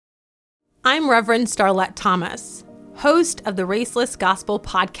I'm Reverend Starlette Thomas, host of the Raceless Gospel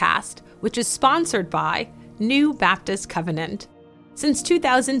Podcast, which is sponsored by New Baptist Covenant. Since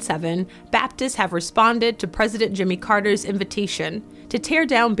 2007, Baptists have responded to President Jimmy Carter's invitation to tear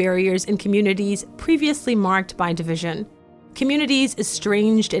down barriers in communities previously marked by division, communities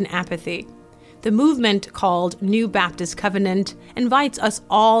estranged in apathy. The movement, called New Baptist Covenant, invites us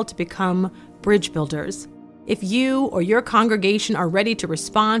all to become bridge builders. If you or your congregation are ready to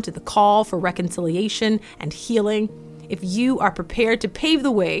respond to the call for reconciliation and healing, if you are prepared to pave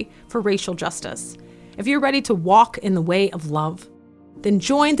the way for racial justice, if you're ready to walk in the way of love, then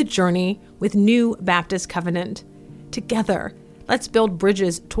join the journey with New Baptist Covenant. Together, let's build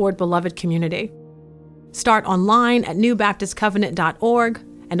bridges toward beloved community. Start online at newbaptistcovenant.org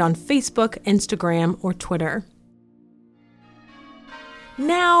and on Facebook, Instagram, or Twitter.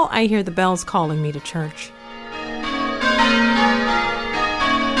 Now I hear the bells calling me to church.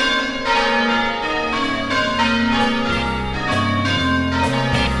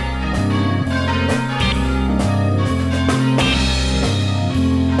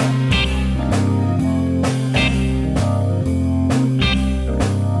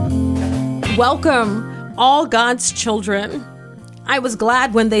 Welcome, all God's children. I was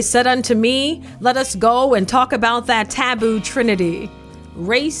glad when they said unto me, let us go and talk about that taboo trinity,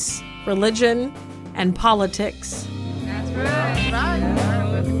 race, religion, and politics. That's right.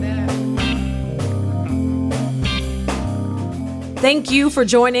 Thank you for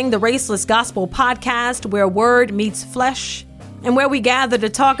joining the Raceless Gospel Podcast, where word meets flesh, and where we gather to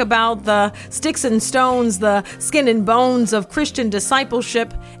talk about the sticks and stones, the skin and bones of Christian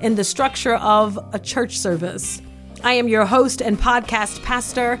discipleship in the structure of a church service. I am your host and podcast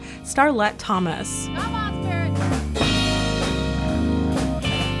pastor, Starlette Thomas. Come on, Spirit.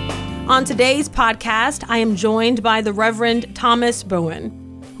 On today's podcast, I am joined by the Reverend Thomas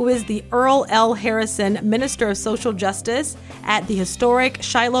Bowen, who is the Earl L. Harrison Minister of Social Justice at the historic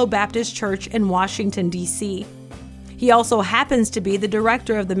Shiloh Baptist Church in Washington, D.C. He also happens to be the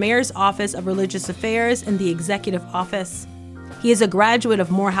director of the Mayor's Office of Religious Affairs in the Executive Office. He is a graduate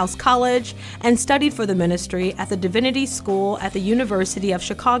of Morehouse College and studied for the ministry at the Divinity School at the University of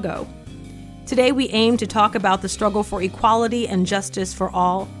Chicago. Today we aim to talk about the struggle for equality and justice for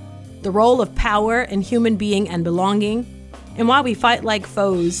all, the role of power in human being and belonging, and why we fight like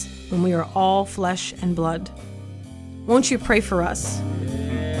foes when we are all flesh and blood. Won't you pray for us?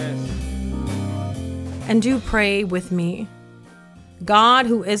 And do pray with me. God,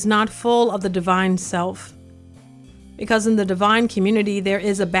 who is not full of the divine self, because in the divine community there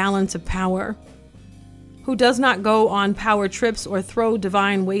is a balance of power, who does not go on power trips or throw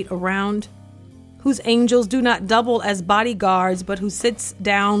divine weight around, whose angels do not double as bodyguards, but who sits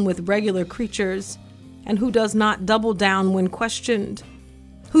down with regular creatures, and who does not double down when questioned,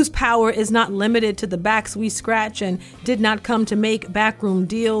 whose power is not limited to the backs we scratch and did not come to make backroom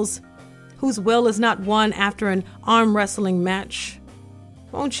deals, whose will is not won after an arm wrestling match.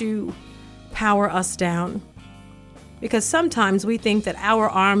 Won't you power us down? Because sometimes we think that our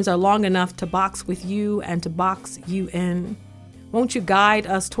arms are long enough to box with you and to box you in. Won't you guide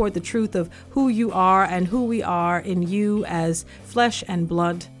us toward the truth of who you are and who we are in you as flesh and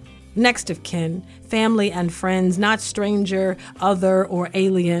blood, next of kin, family and friends, not stranger, other, or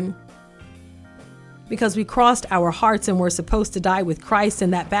alien. Because we crossed our hearts and were supposed to die with Christ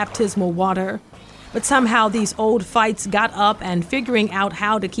in that baptismal water. But somehow these old fights got up, and figuring out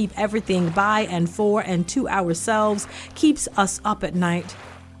how to keep everything by and for and to ourselves keeps us up at night.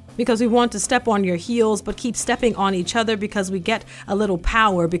 Because we want to step on your heels, but keep stepping on each other because we get a little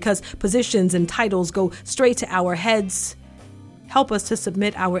power, because positions and titles go straight to our heads. Help us to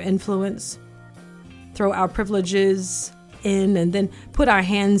submit our influence, throw our privileges in, and then put our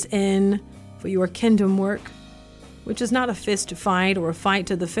hands in for your kingdom work, which is not a fist fight or a fight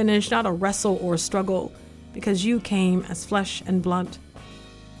to the finish, not a wrestle or struggle, because you came as flesh and blood,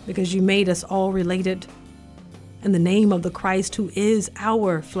 because you made us all related. In the name of the Christ, who is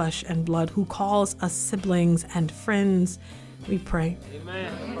our flesh and blood, who calls us siblings and friends, we pray.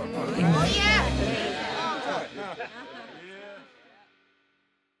 Amen. Amen. Oh, yeah.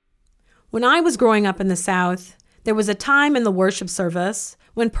 When I was growing up in the South, there was a time in the worship service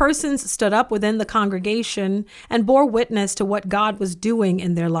when persons stood up within the congregation and bore witness to what God was doing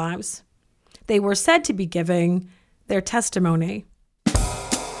in their lives. They were said to be giving their testimony.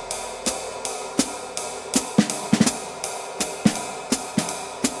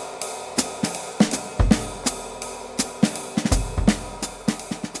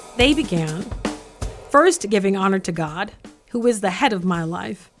 They began, first giving honor to God, who is the head of my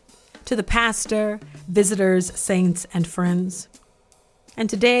life, to the pastor, visitors, saints, and friends. And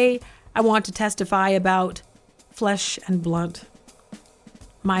today, I want to testify about flesh and blood,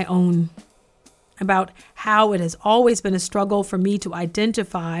 my own, about how it has always been a struggle for me to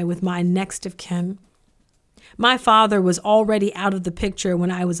identify with my next of kin. My father was already out of the picture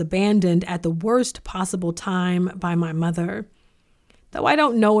when I was abandoned at the worst possible time by my mother. Though I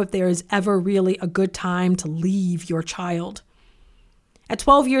don't know if there is ever really a good time to leave your child. At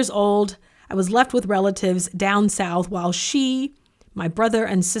 12 years old, I was left with relatives down south while she, my brother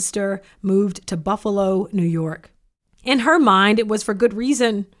and sister, moved to Buffalo, New York. In her mind, it was for good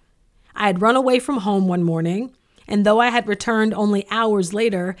reason. I had run away from home one morning, and though I had returned only hours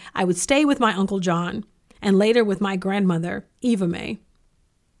later, I would stay with my Uncle John, and later with my grandmother, Eva May,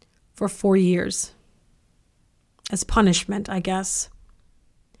 for 4 years. As punishment, I guess.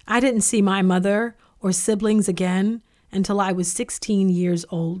 I didn't see my mother or siblings again until I was 16 years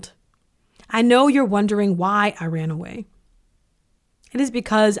old. I know you're wondering why I ran away. It is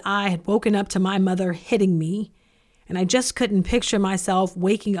because I had woken up to my mother hitting me, and I just couldn't picture myself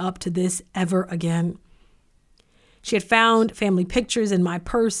waking up to this ever again. She had found family pictures in my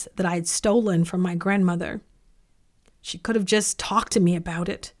purse that I had stolen from my grandmother. She could have just talked to me about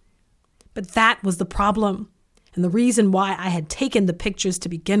it. But that was the problem, and the reason why I had taken the pictures to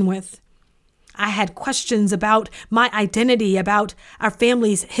begin with. I had questions about my identity, about our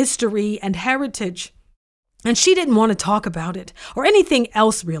family's history and heritage. And she didn't want to talk about it, or anything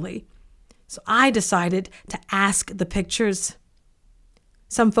else really. So I decided to ask the pictures.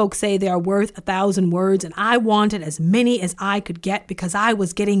 Some folks say they are worth 1,000 words, and I wanted as many as I could get because I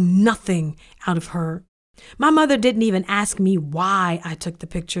was getting nothing out of her. My mother didn't even ask me why I took the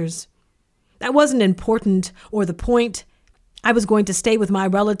pictures. That wasn't important or the point. I was going to stay with my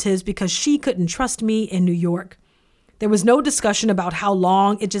relatives because she couldn't trust me in New York. There was no discussion about how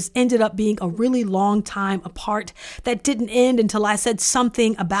long. It just ended up being a really long time apart that didn't end until I said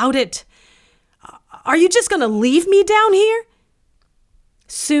something about it. Are you just going to leave me down here?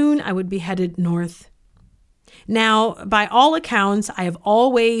 Soon I would be headed north. Now, by all accounts, I have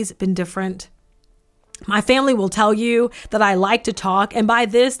always been different. My family will tell you that I like to talk, and by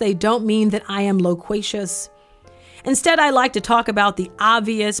this, they don't mean that I am loquacious. Instead, I like to talk about the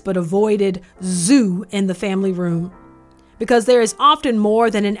obvious but avoided zoo in the family room, because there is often more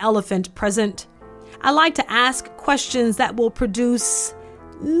than an elephant present. I like to ask questions that will produce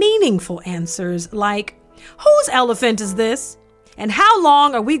meaningful answers like, whose elephant is this? And how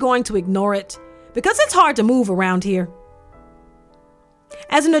long are we going to ignore it? Because it's hard to move around here.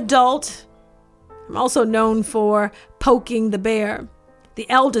 As an adult, I'm also known for poking the bear. The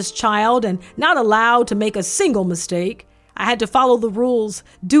eldest child and not allowed to make a single mistake. I had to follow the rules,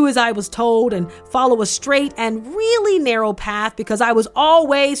 do as I was told, and follow a straight and really narrow path because I was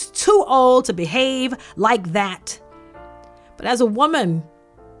always too old to behave like that. But as a woman,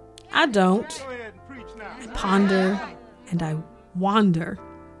 I don't. I ponder and I wander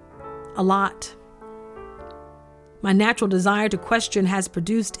a lot. My natural desire to question has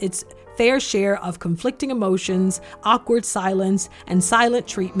produced its fair share of conflicting emotions, awkward silence, and silent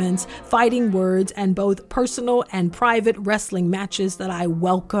treatments, fighting words, and both personal and private wrestling matches that I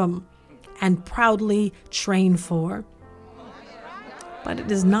welcome and proudly train for. But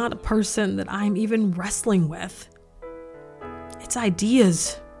it is not a person that I'm even wrestling with. It's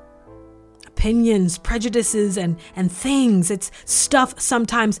ideas, opinions, prejudices, and things. It's stuff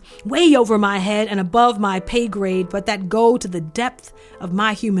sometimes way over my head and above my pay grade, but that go to the depth of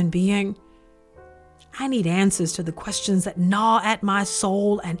my human being. I need answers to the questions that gnaw at my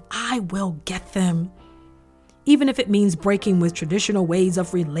soul, and I will get them. Even if it means breaking with traditional ways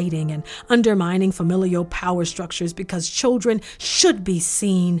of relating and undermining familial power structures because children should be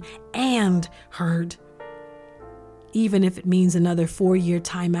seen and heard. Even if it means another 4-year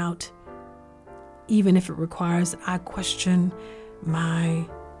timeout. Even if it requires I question my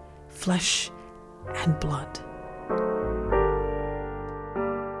flesh and blood.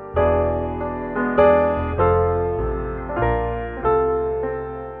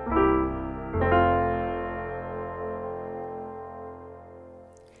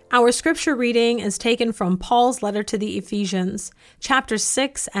 Our scripture reading is taken from Paul's letter to the Ephesians, chapter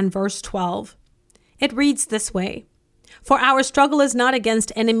 6 and verse 12. It reads this way: For our struggle is not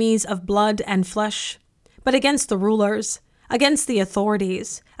against enemies of blood and flesh, but against the rulers, against the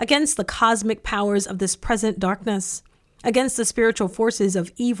authorities, against the cosmic powers of this present darkness, against the spiritual forces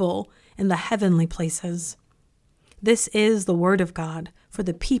of evil in the heavenly places. This is the word of God for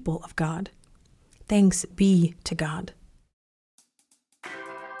the people of God. Thanks be to God.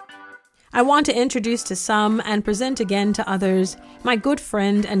 I want to introduce to some and present again to others my good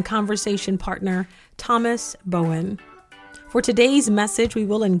friend and conversation partner, Thomas Bowen. For today's message, we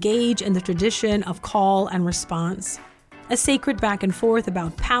will engage in the tradition of call and response, a sacred back and forth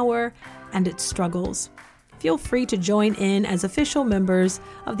about power and its struggles. Feel free to join in as official members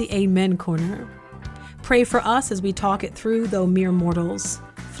of the Amen Corner. Pray for us as we talk it through, though mere mortals,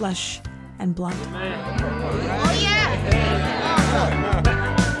 flesh and blood. Oh, yeah.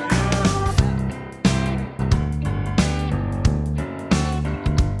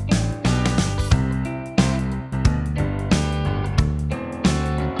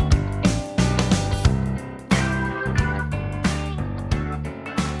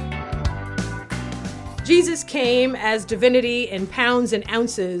 Jesus came as divinity in pounds and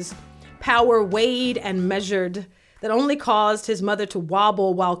ounces, power weighed and measured, that only caused his mother to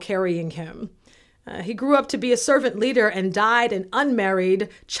wobble while carrying him. He grew up to be a servant leader and died an unmarried,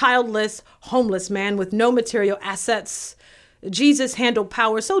 childless, homeless man with no material assets. Jesus handled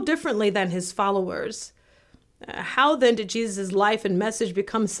power so differently than his followers. How then did Jesus' life and message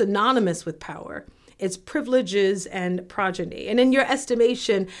become synonymous with power, its privileges and progeny? And in your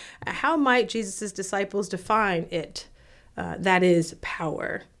estimation, how might Jesus' disciples define it? That is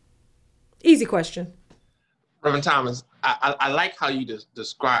power. Easy question. Reverend Thomas, I like how you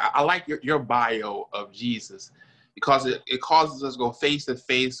describe, I like your bio of Jesus, because it causes us to go face to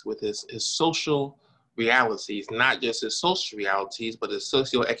face with his social realities, not just his social realities, but his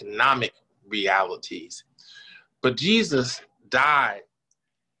socioeconomic realities. But Jesus died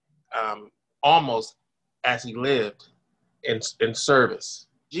almost as he lived in service.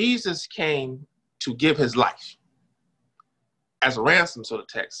 Jesus came to give his life as a ransom, so the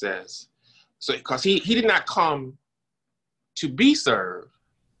text says. So, because he did not come to be served,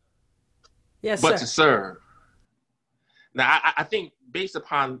 Yes, but sir. to serve. Now, I think based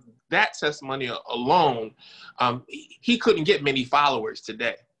upon that testimony alone, he couldn't get many followers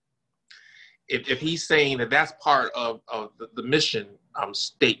today. If he's saying that that's part of the mission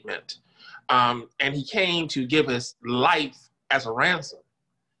statement, and he came to give his life as a ransom.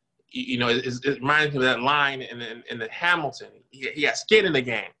 You know, it reminds me of that line in the Hamilton. He got skin in the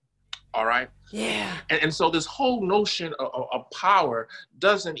game. All right. Yeah. And so this whole notion of power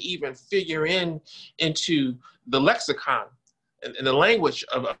doesn't even figure into the lexicon and the language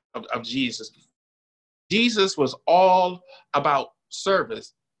of Jesus. Jesus was all about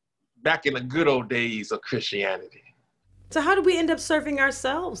service back in the good old days of Christianity. So how do we end up serving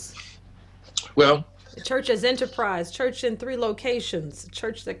ourselves? Well, The church as enterprise, church in 3 locations,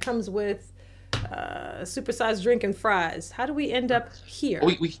 church that comes with supersized drink and fries. How do we end up here?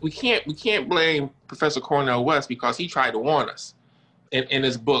 we can't blame Professor Cornel West, because he tried to warn us in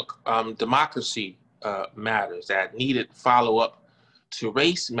his book Democracy Matters, that needed follow-up to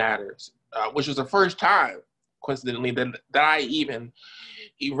Race Matters, which was the first time, coincidentally, that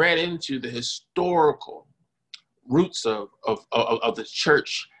he ran into the historical roots of the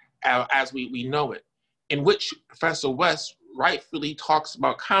church as we know it, in which Professor West rightfully talks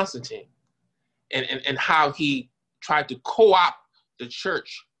about Constantine and how he tried to co-opt the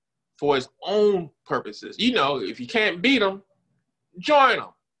church for his own purposes. You know, if you can't beat them, join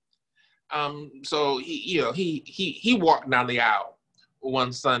them. So he walked down the aisle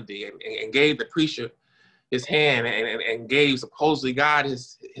one Sunday and gave the preacher his hand and gave supposedly God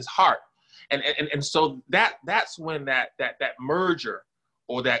his heart. And so that's when that merger,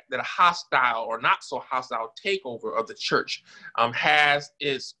 or that hostile or not so hostile takeover of the church has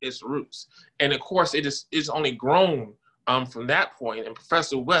its roots. And of course, it's only grown from that point. And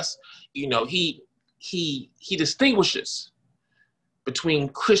Professor West, you know, he distinguishes between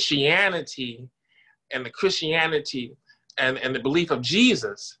Christianity and the belief of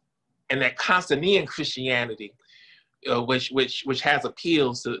Jesus, and that Constantinian Christianity, which has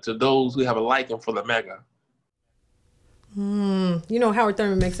appeals to those who have a liking for the mega. You know, Howard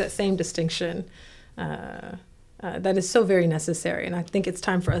Thurman makes that same distinction. That is so very necessary. And I think it's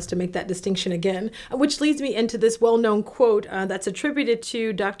time for us to make that distinction again, which leads me into this well-known quote that's attributed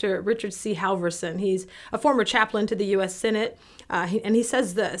to Dr. Richard C. Halverson. He's a former chaplain to the U.S. Senate. And he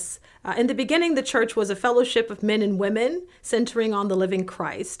says this: in the beginning, the church was a fellowship of men and women centering on the living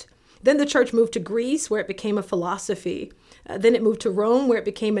Christ. Then the church moved to Greece, where it became a philosophy. Then it moved to Rome, where it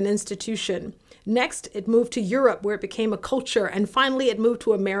became an institution. Next, it moved to Europe, where it became a culture. And finally, it moved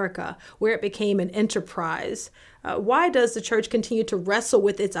to America, where it became an enterprise. Why does the church continue to wrestle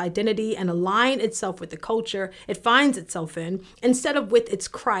with its identity and align itself with the culture it finds itself in, instead of with its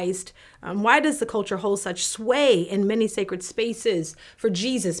Christ? Why does the culture hold such sway in many sacred spaces for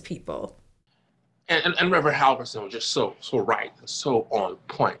Jesus people? And Reverend Halverson was just so right and so on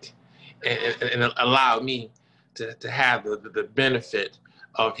point, and it allowed me to have the benefit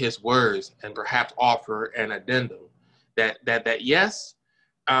of his words and perhaps offer an addendum that yes,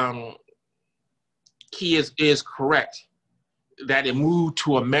 he is correct that it moved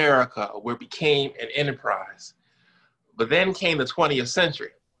to America where it became an enterprise. But then came the 20th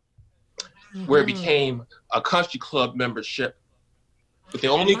century, where it became a country club membership, with the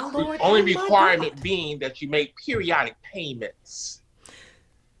only requirement being that you make periodic payments.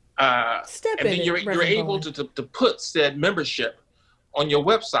 And then you're able to put said membership on your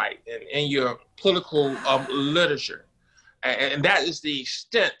website and your political literature. And that is the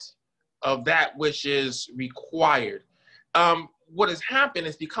extent of that which is required. What has happened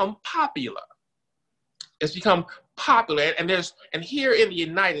is become popular. It's become popular, and here in the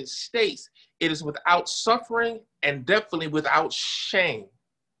United States, it is without suffering and definitely without shame,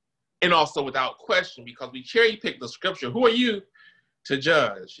 and also without question, because we cherry pick the scripture. Who are you to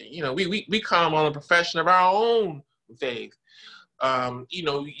judge? You know, we come on a profession of our own faith. You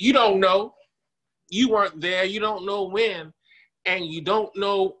know, you don't know, you weren't there, you don't know when, and you don't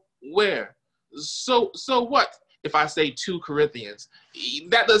know where. So what? If I say 2 Corinthians,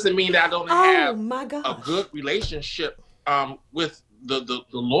 that doesn't mean that I don't have a good relationship with the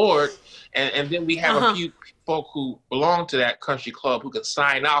Lord. And then we have a few folk who belong to that country club who can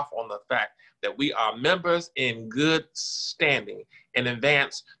sign off on the fact that we are members in good standing and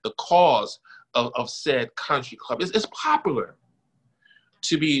advance the cause of said country club. It's popular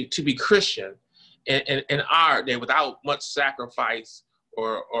to be Christian in our day without much sacrifice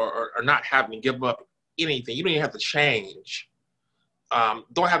or not having to give up anything. You don't even have to change.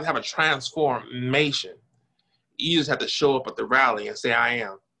 Don't have to have a transformation. You just have to show up at the rally and say, I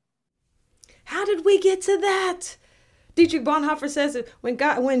am. How did we get to that? Dietrich Bonhoeffer says that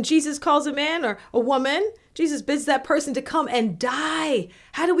when Jesus calls a man or a woman, Jesus bids that person to come and die.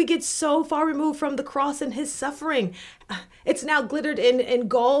 How do we get so far removed from the cross and his suffering? It's now glittered in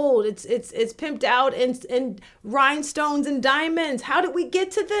gold. It's pimped out in rhinestones and diamonds. How did we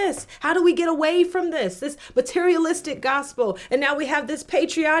get to this? How do we get away from this materialistic gospel? And now we have this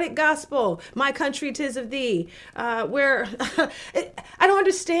patriotic gospel, my country, 'tis of thee, where I don't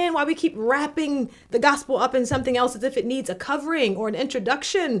understand why we keep wrapping the gospel up in something else as if it needs a covering or an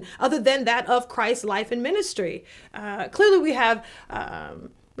introduction other than that of Christ's life and ministry. Clearly we have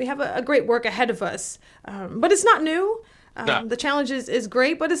a great work ahead of us, but it's not new. No. The challenge is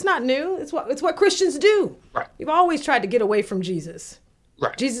great, but it's not new. It's what Christians do. Right. We've always tried to get away from Jesus.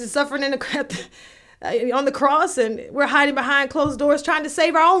 Right. Jesus is suffering on the cross, and we're hiding behind closed doors trying to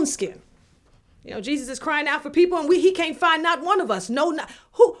save our own skin. You know, Jesus is crying out for people, and he can't find not one of us.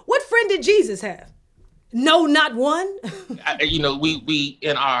 What friend did Jesus have? No, not one. You know, we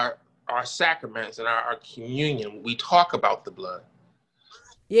in our sacraments and our communion, we talk about the blood.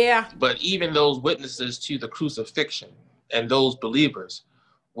 Yeah. But even those witnesses to the crucifixion and those believers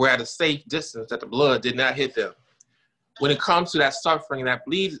were at a safe distance that the blood did not hit them. When it comes to that suffering that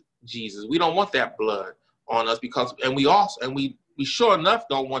bleeds Jesus, we don't want that blood on us we sure enough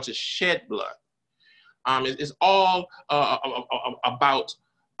don't want to shed blood. It's all about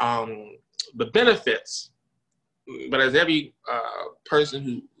the benefits. But as every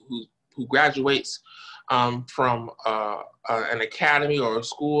person who graduates from an academy or a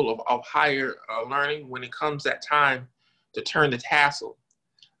school of higher learning, when it comes that time to turn the tassel,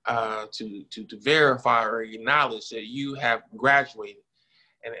 to verify or acknowledge that you have graduated.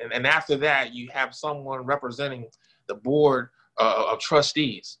 And after that, you have someone representing the board of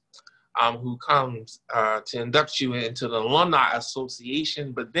trustees who comes to induct you into the Alumni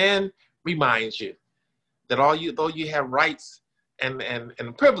Association, but then reminds you that though you have rights and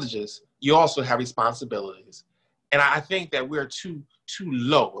privileges, you also have responsibilities. And I think that we're too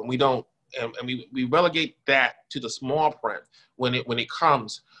low, and we don't, and we relegate that to the small print when it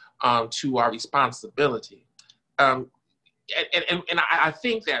comes to our responsibility. And I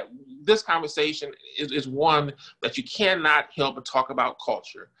think that this conversation is one that you cannot help but talk about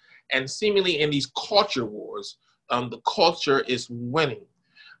culture. And seemingly in these culture wars, the culture is winning.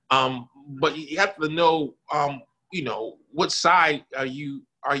 But you have to know, what side are you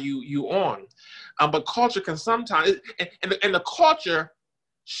on? But culture can sometimes, and the culture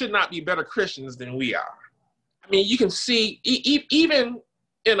should not be better Christians than we are. I mean, you can see even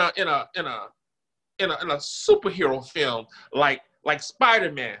in a superhero film like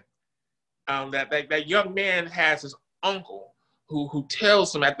Spider-Man, that young man has his uncle who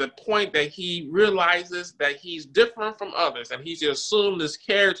tells him at the point that he realizes that he's different from others, and he's assumed this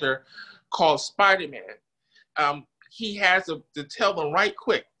character called Spider-Man. He has to tell them right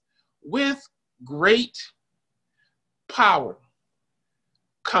quick, with great power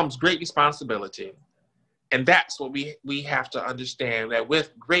comes great responsibility. And that's what we have to understand, that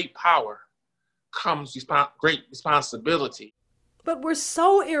with great power comes great responsibility. But we're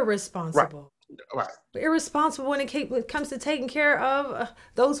so irresponsible. Right. We're irresponsible when it comes to taking care of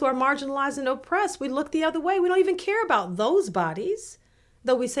those who are marginalized and oppressed. We look the other way. We don't even care about those bodies,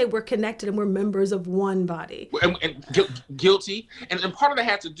 though we say we're connected and we're members of one body. And guilty. And part of that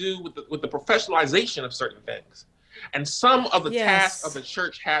had to do with the professionalization of certain things. And some of the tasks of the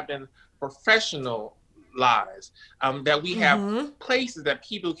church have been professionalized, that we have places that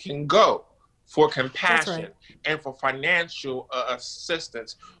people can go for compassion and for financial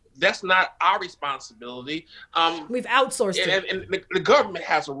assistance. That's not our responsibility. We've outsourced it. And the government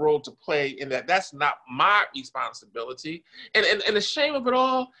has a role to play in that. That's not my responsibility. And the shame of it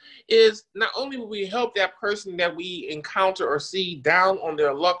all is not only will we help that person that we encounter or see down on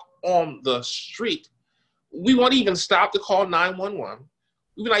their luck on the street, we won't even stop to call 911.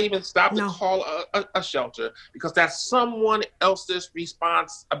 We will not even stop to call a shelter, because that's someone else's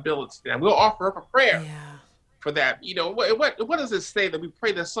responsibility. And we'll offer up a prayer for that. You know, what does it say that we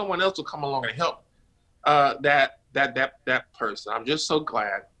pray that someone else will come along and help that person? I'm just so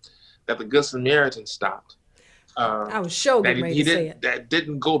glad that the Good Samaritan stopped. I was sure getting ready to say it. That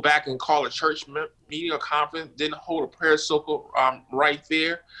didn't go back and call a church meeting or conference, didn't hold a prayer circle right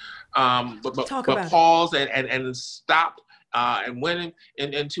there, but paused and stopped. And went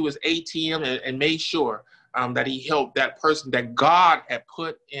into his ATM and made sure that he helped that person that God had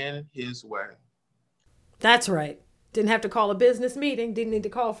put in his way. That's right. Didn't have to call a business meeting. Didn't need to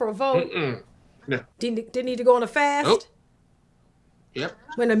call for a vote. No. Didn't need to go on a fast. Nope. Yep.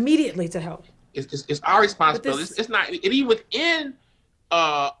 Went immediately to help. It's our responsibility. It's not, even within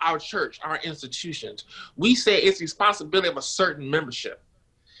our church, our institutions, we say it's the responsibility of a certain membership.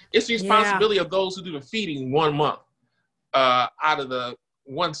 It's the responsibility of those who do the feeding 1 month. Out of the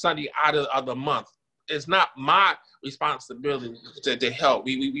one Sunday out of the month. It's not my responsibility to help.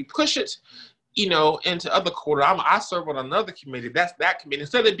 We push it, into other quarter. I serve on another committee. That's that committee.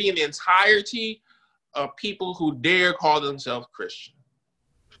 Instead of being the entirety of people who dare call themselves Christian.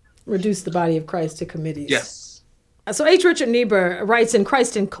 Reduce the body of Christ to committees. Yes. So H. Richard Niebuhr writes in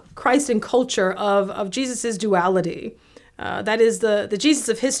Christ and Culture of Jesus's duality. That is the Jesus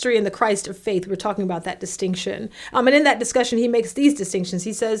of history and the Christ of faith. We're talking about that distinction. And in that discussion, he makes these distinctions.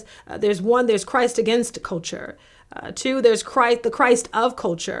 He says, there's Christ against culture. 2, there's the Christ of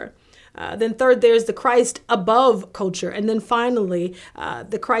culture. Then 3rd, there's the Christ above culture. And then finally,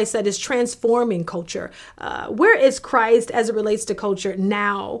 the Christ that is transforming culture. Where is Christ as it relates to culture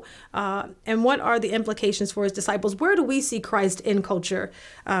now? And what are the implications for his disciples? Where do we see Christ in culture?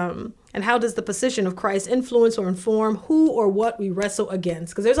 And how does the position of Christ influence or inform who or what we wrestle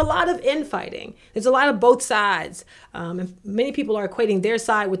against? Because there's a lot of infighting. There's a lot of both sides. And many people are equating their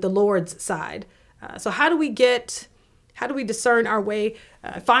side with the Lord's side. So how do we discern our way,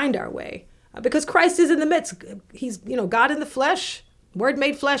 find our way? Because Christ is in the midst. He's, God in the flesh, Word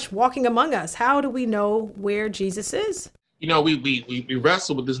made flesh, walking among us. How do we know where Jesus is? We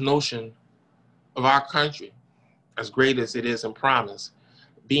wrestle with this notion of our country, as great as it is in promise,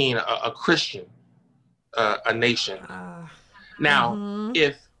 being a Christian, a nation. Now,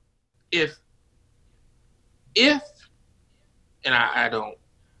 if, and I don't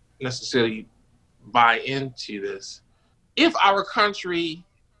necessarily buy into this, if our country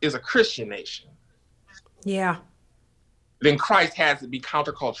is a Christian nation, then Christ has to be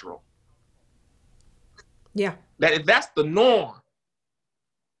countercultural. Yeah. That if that's the norm,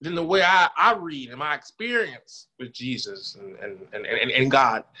 then the way I read and my experience with Jesus and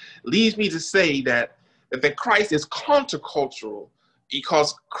God leads me to say that Christ is countercultural,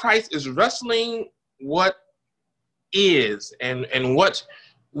 because Christ is wrestling what is and what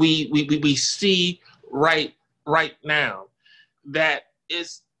we see right now, that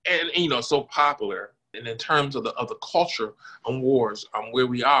is and so popular. And in terms of the culture and wars where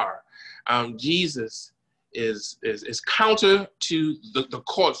we are, Jesus is counter to the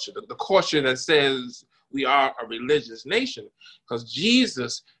culture that says we are a religious nation, because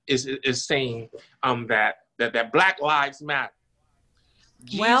Jesus is saying that Black Lives Matter.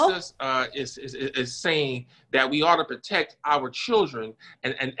 Jesus is saying that we ought to protect our children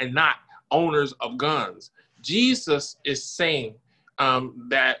and not owners of guns. Jesus is saying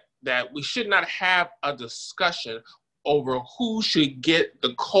that we should not have a discussion over who should get the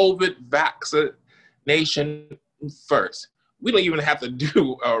COVID vaccination first. We don't even have to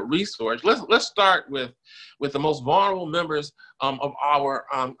do research. Let's start with the most vulnerable members of our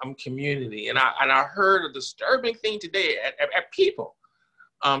community. And I heard a disturbing thing today at people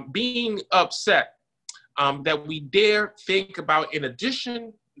being upset that we dare think about, in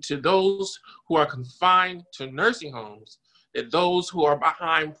addition to those who are confined to nursing homes, that those who are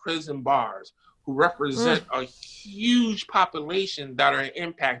behind prison bars, who represent a huge population that are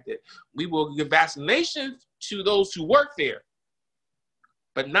impacted. We will give vaccinations to those who work there,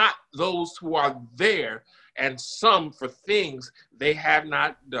 but not those who are there, and some for things they have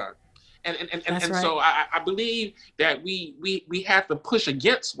not done. And right. So I believe that we have to push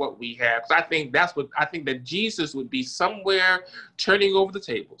against what we have. Because I think that Jesus would be somewhere turning over the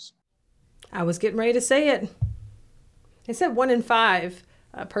tables. I was getting ready to say it. They said 1 in 5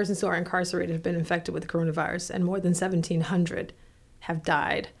 persons who are incarcerated have been infected with coronavirus, and more than 1,700 have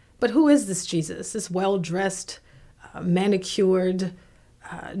died. But who is this Jesus? This well-dressed, manicured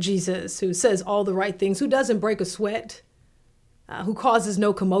Jesus who says all the right things, who doesn't break a sweat, who causes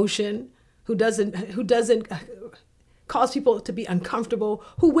no commotion, who doesn't cause people to be uncomfortable,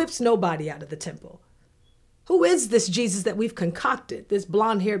 who whips nobody out of the temple. Who is this Jesus that we've concocted? This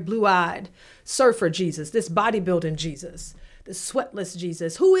blonde-haired, blue-eyed surfer Jesus, this bodybuilding Jesus, this sweatless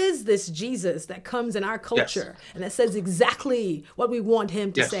Jesus. Who is this Jesus that comes in our culture and that says exactly what we want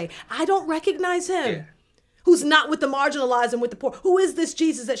him to say? I don't recognize him. Yeah. Who's not with the marginalized and with the poor? Who is this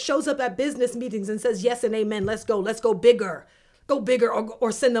Jesus that shows up at business meetings and says yes and amen, let's go bigger,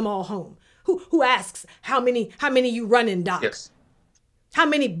 or send them all home? Who asks how many you running, doc? Yes. How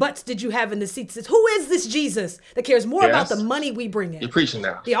many butts did you have in the seats? Who is this Jesus that cares more about the money we bring in? You're preaching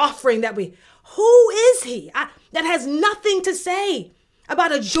now. The offering that who is he? That has nothing to say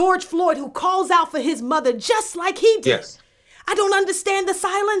about a George Floyd who calls out for his mother just like he did. Yes. I don't understand the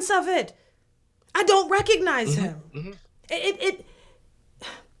silence of it. I don't recognize him. Mm-hmm.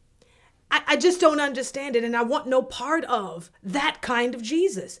 I just don't understand it, and I want no part of that kind of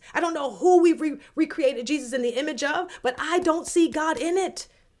Jesus. I don't know who we recreated Jesus in the image of, but I don't see God in it.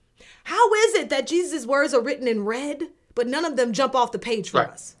 How is it that Jesus' words are written in red, but none of them jump off the page for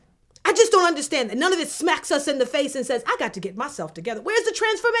us? I just don't understand that. None of it smacks us in the face and says, I got to get myself together. Where's the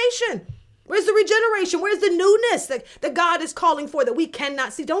transformation? Where's the regeneration? Where's the newness that God is calling for that we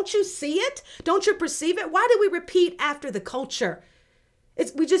cannot see? Don't you see it? Don't you perceive it? Why do we repeat after the culture?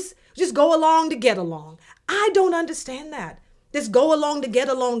 We just go along to get along. I don't understand that. This go along to get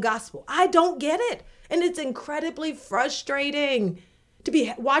along gospel. I don't get it. And it's incredibly frustrating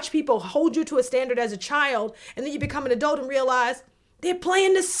to watch people hold you to a standard as a child, and then you become an adult and realize they're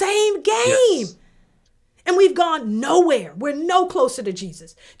playing the same game. Yes. And we've gone nowhere. We're no closer to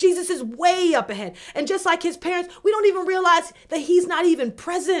Jesus. Jesus is way up ahead. And just like his parents, we don't even realize that he's not even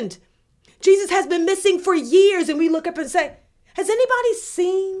present. Jesus has been missing for years, and we look up and say, has anybody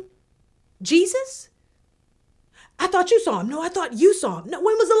seen Jesus? I thought you saw him. No, I thought you saw him. No,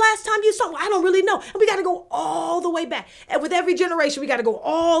 when was the last time you saw him? Well, I don't really know. And we got to go all the way back. And with every generation, we got to go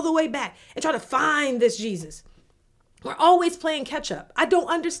all the way back and try to find this Jesus. We're always playing catch up. I don't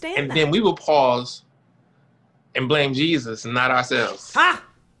understand that. And then we will pause and blame Jesus and not ourselves.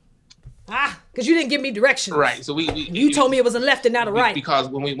 Because you didn't give me directions. Right. So you told me it was a left and not a right. Because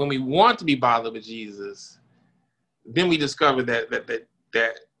when we want to be bothered with Jesus, then we discover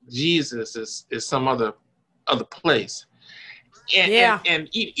that Jesus is some other place. And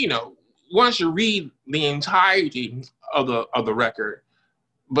you know, once you read the entirety of the record,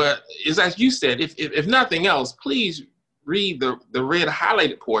 but it's as you said, if nothing else, please read the red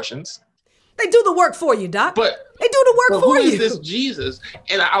highlighted portions. They do the work for you, Doc. But they do the work for you. Who is this Jesus?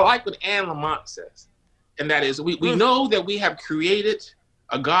 And I like what Anne Lamott says, and that is we know that we have created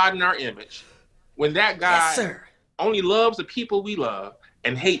a God in our image. When that God only loves the people we love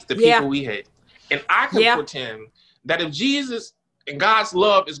and hates the people we hate. And I can pretend that if Jesus and God's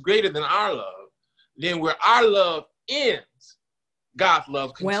love is greater than our love, then where our love ends, God's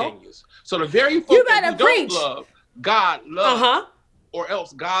love continues. So the very folk that we don't love, God loves. Or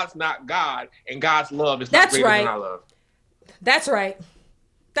else God's not God and God's love is not greater than our love. That's right.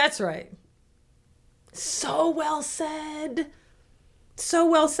 That's right. So well said. So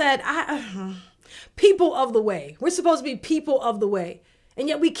well said. People of the way. We're supposed to be people of the way. And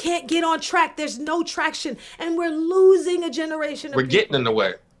yet we can't get on track. There's no traction. And we're losing a generation of people. We're getting in the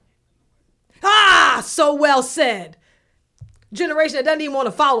way. So well said. Generation that doesn't even want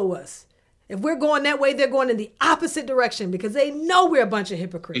to follow us. If we're going that way, they're going in the opposite direction because they know we're a bunch of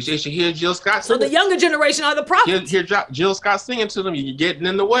hypocrites. You should hear Jill Scott singing. So the younger generation are the prophets. Hear Jill Scott singing to them. You're getting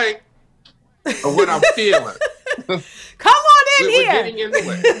in the way of what I'm feeling. Come on in here. We're getting in the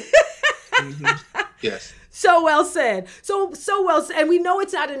way. Mm-hmm. Yes. So well said. So well said. And we know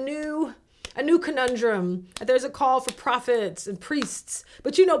it's not a new conundrum. There's a call for prophets and priests.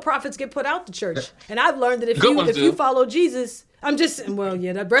 But you know prophets get put out the church. And I've learned that if you follow Jesus...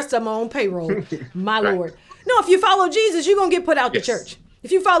 the rest of them are on payroll, my Lord. No, if you follow Jesus, you're going to get put out the church.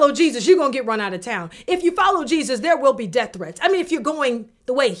 If you follow Jesus, you're going to get run out of town. If you follow Jesus, there will be death threats. I mean, if you're going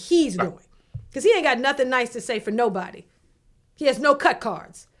the way he's going. Because he ain't got nothing nice to say for nobody. He has no cut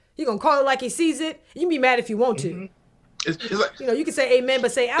cards. He gonna call it like he sees it. You can be mad if you want to. Mm-hmm. It's like, you can say amen,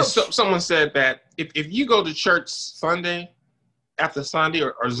 but say ouch. Someone said that if you go to church Sunday after Sunday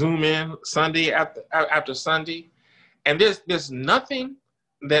or Zoom in Sunday after Sunday, and there's nothing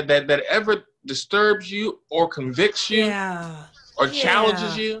that ever disturbs you or convicts you or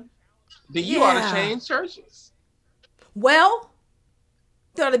challenges you, then you ought to change churches. Well,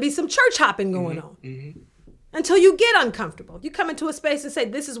 there ought to be some church hopping going on. Mm-hmm. Until you get uncomfortable. You come into a space and say,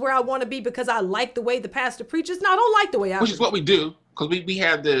 this is where I want to be because I like the way the pastor preaches. No, I don't like the way I Which is what we do, because we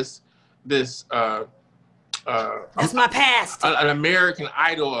have this that's my past. An American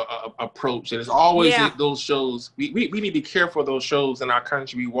Idol approach. And it's always those shows. We need to be careful of those shows in our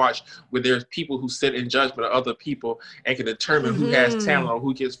country we watch where there's people who sit in judgment of other people and can determine who has talent or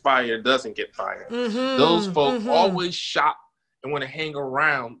who gets fired or doesn't get fired. Those folk always shop and want to hang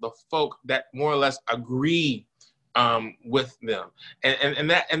around the folk that more or less agree with them. And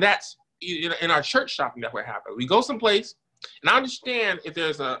that's in our church shopping, that's what happens. We go someplace, and I understand if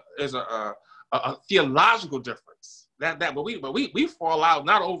there's a theological difference, but we fall out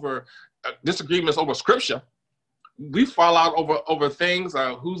not over disagreements over scripture. We fall out over things,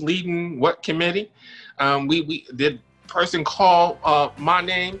 who's leading what committee. We did person call my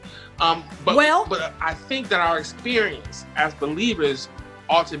name, but I think that our experience as believers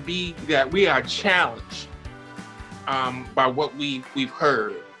ought to be that we are challenged by what we've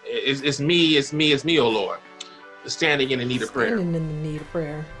heard. It's me, oh Lord, standing in the need of prayer. Standing in the need of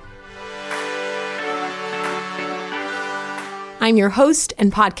prayer. I'm your host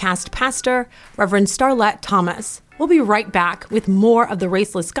and podcast pastor, Reverend Starlette Thomas. We'll be right back with more of the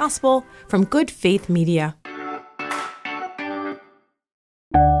Raceless Gospel from Good Faith Media.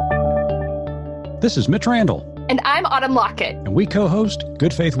 This is Mitch Randall. And I'm Autumn Lockett. And we co-host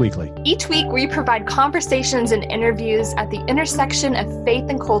Good Faith Weekly. Each week, we provide conversations and interviews at the intersection of faith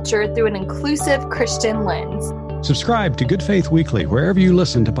and culture through an inclusive Christian lens. Subscribe to Good Faith Weekly wherever you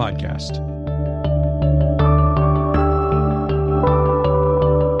listen to podcasts.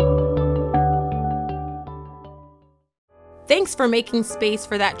 Thanks for making space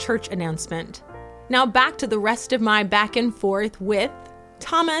for that church announcement. Now back to the rest of my back and forth with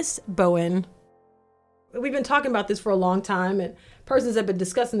Thomas Bowen. We've been talking about this for a long time, and persons have been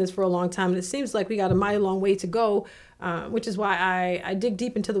discussing this for a long time, and it seems like we got a mighty long way to go, which is why I dig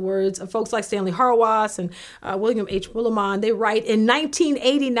deep into the words of folks like Stanley Hauerwas and William H. Willimon. They write in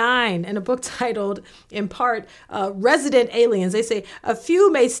 1989 in a book titled, in part, Resident Aliens. They say, a few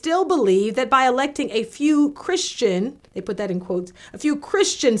may still believe that by electing a few Christian, they put that in quotes, a few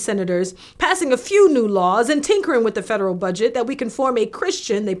Christian senators, passing a few new laws and tinkering with the federal budget, that we can form a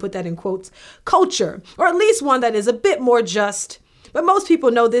Christian, they put that in quotes, culture, or at least one that is a bit more just. But most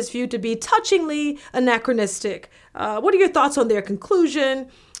people know this view to be touchingly anachronistic. What are your thoughts on their conclusion?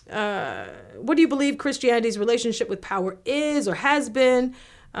 What do you believe Christianity's relationship with power is or has been?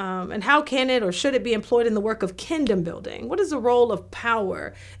 And how can it or should it be employed in the work of kingdom building? What is the role of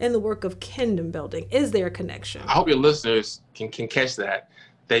power in the work of kingdom building? Is there a connection? I hope your listeners can catch that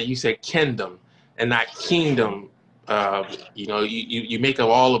you said kingdom and not kingdom. You make of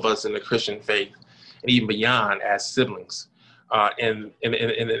all of us in the Christian faith and even beyond as siblings. In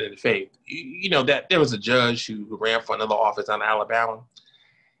the faith, that there was a judge who ran for another office in Alabama,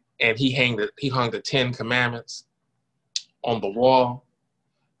 and he hung the 10 Commandments on the wall,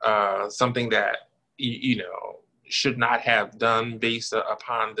 something that should not have done based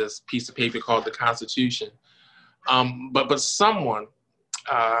upon this piece of paper called the Constitution. But someone,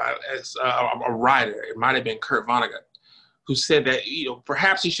 as a writer, it might have been Kurt Vonnegut, who said that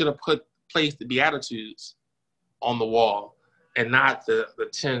perhaps he should have placed the Beatitudes on the wall and not the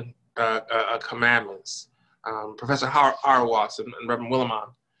 10 Commandments. Professor Hauerwas and Reverend Willimon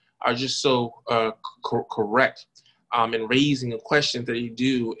are just so correct in raising the questions that they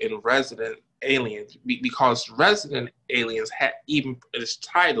do in Resident Aliens, because Resident Aliens, even its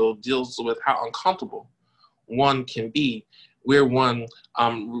title, deals with how uncomfortable one can be where one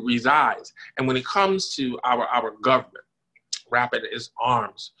resides. And when it comes to our government, wrapping its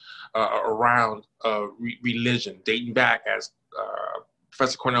arms around religion, dating back, as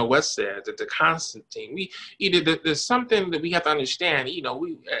Professor Cornel West said, that the Constantine, there's something that we have to understand.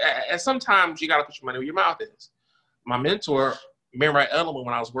 And sometimes you got to put your money where your mouth is. My mentor, Mary Wright Edelman,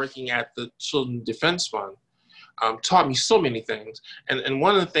 when I was working at the Children's Defense Fund, taught me so many things. And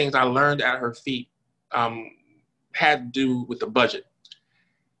one of the things I learned at her feet had to do with the budget.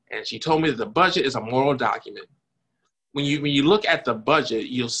 And she told me that the budget is a moral document. When you look at the budget,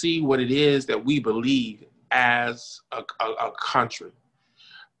 you'll see what it is that we believe as a country.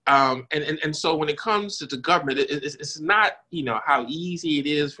 And so when it comes to the government, it's not, how easy it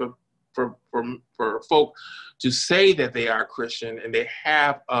is for folk to say that they are Christian and they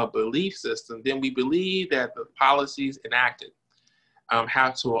have a belief system. Then we believe that the policies enacted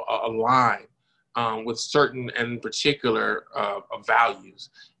have to align with certain and particular values.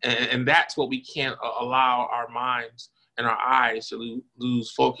 And that's what we can't allow our minds and our eyes to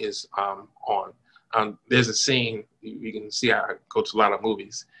lose focus on. There's a scene, you can see, I go to a lot of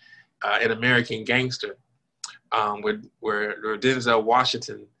movies, in American Gangster, where Denzel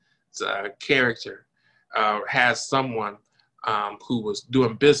Washington's character has someone who was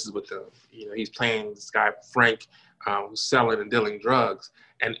doing business with him. He's playing this guy, Frank, who's selling and dealing drugs.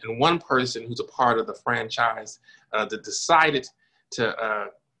 And one person who's a part of the franchise that decided to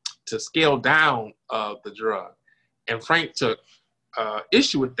scale down the drug. And Frank took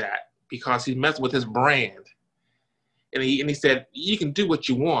issue with that because he messed with his brand. And he said, you can do what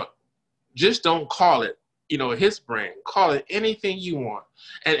you want. Just don't call it, his brand. Call it anything you want.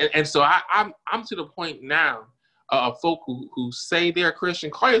 And so I'm to the point now of folk who say they're Christian.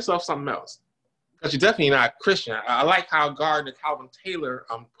 Call yourself something else, because you're definitely not Christian. I like how Gardner Calvin Taylor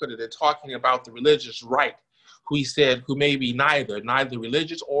put it in talking about the religious right, who he said who may be neither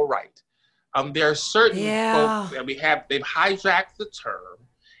religious or right. There are certain folks that they've hijacked the term,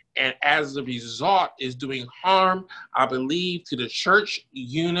 and as a result is doing harm, I believe, to the church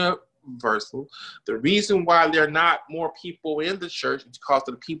universal. The reason why there are not more people in the church is because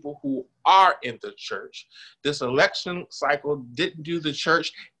of the people who are in the church. This election cycle didn't do the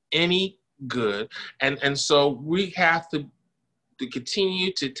church any good. And so we have to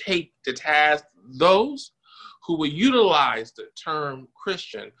continue to take to task those who will utilize the term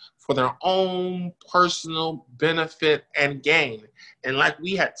Christian for their own personal benefit and gain. And like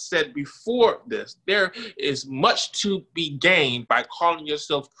we had said before this, there is much to be gained by calling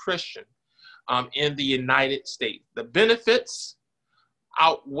yourself Christian in the United States. The benefits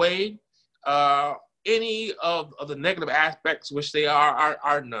outweigh any of the negative aspects, which they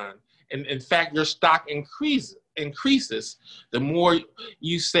are none. And in fact, your stock increases the more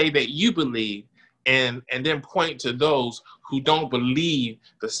you say that you believe, and then point to those who don't believe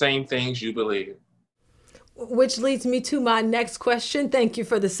the same things you believe. Which leads me to my next question. Thank you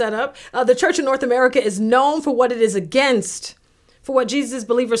for the setup. The Church in North America is known for what it is against, for what Jesus'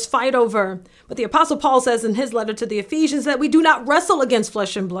 believers fight over. But the Apostle Paul says in his letter to the Ephesians that we do not wrestle against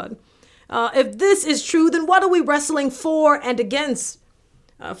flesh and blood. If this is true, then what are we wrestling for and against?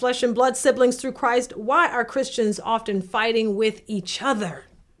 Flesh and blood siblings through Christ. Why are Christians often fighting with each other?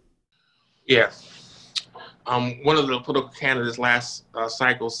 Yes. One of the political candidates last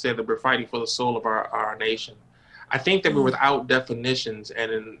cycle said that we're fighting for the soul of our nation. I think that we're without definitions,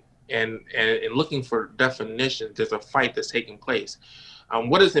 and in looking for definitions, there's a fight that's taking place.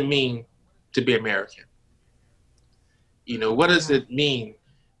 What does it mean to be American? What does it mean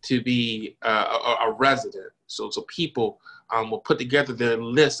to be a resident? So people will put together their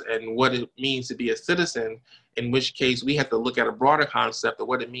list and what it means to be a citizen, in which case we have to look at a broader concept of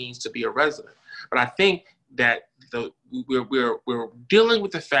what it means to be a resident. But I think that we're dealing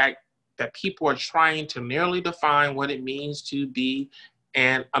with the fact that people are trying to narrowly define what it means to be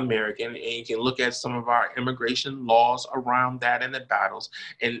an American. And you can look at some of our immigration laws around that and the battles.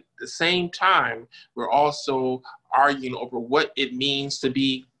 And at the same time, we're also arguing over what it means to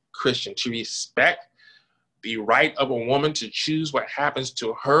be Christian, to respect the right of a woman to choose what happens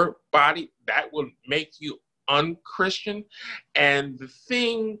to her body. That will make you unchristian. And the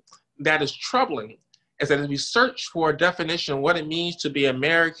thing that is troubling is that as we search for a definition of what it means to be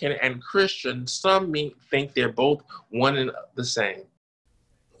American and Christian, some think they're both one and the same.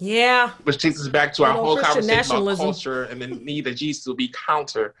 Yeah. Which takes us back to our whole Christian conversation about culture and the need that Jesus will be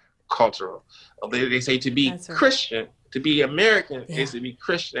counter-cultural. They say to be Christian, to be American is to be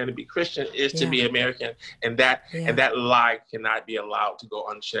Christian, and to be Christian is to be American. And that lie cannot be allowed to go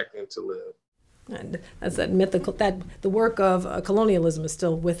unchecked and to live. And that's that mythical, that the work of colonialism is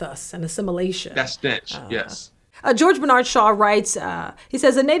still with us, and assimilation. That's stench, yes. George Bernard Shaw writes, he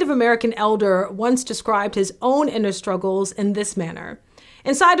says, a Native American elder once described his own inner struggles in this manner.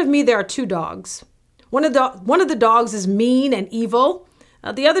 Inside of me, there are two dogs. One of the dogs is mean and evil.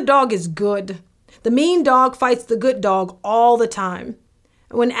 The other dog is good. The mean dog fights the good dog all the time.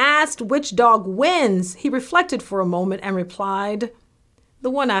 When asked which dog wins, he reflected for a moment and replied, the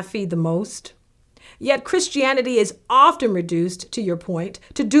one I feed the most. Yet Christianity is often reduced, to your point,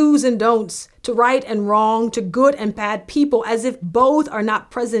 to do's and don'ts, to right and wrong, to good and bad people, as if both are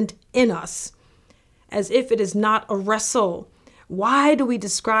not present in us, as if it is not a wrestle. Why do we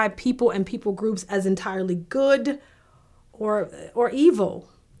describe people and people groups as entirely good or evil?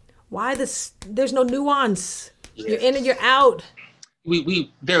 Why this? There's no nuance. Yeah. You're in and you're out.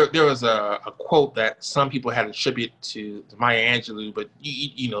 There was a quote that some people had attributed to Maya Angelou, but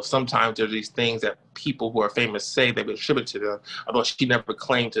you know, sometimes there's these things that people who are famous say they would attribute to them, although she never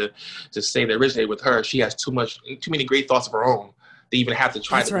claimed to say they originated with her. She has too many great thoughts of her own to even have to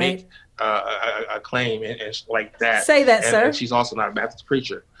try to make a claim and like that. Say that, sir. And she's also not a Baptist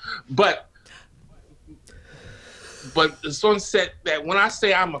preacher, but someone said that when I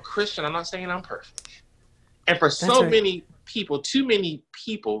say I'm a Christian, I'm not saying I'm perfect. And for many people, too many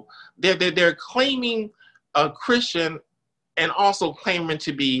people, they're claiming a Christian and also claiming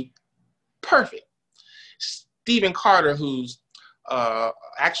to be perfect. Stephen Carter, who's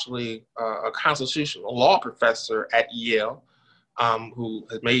actually a constitutional law professor at Yale, who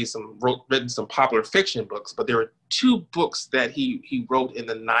has written some popular fiction books, but there were two books that he wrote in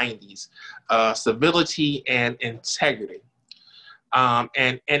the 90s, Civility and Integrity.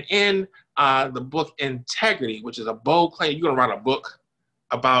 And in the book Integrity, which is a bold claim, you're going to write a book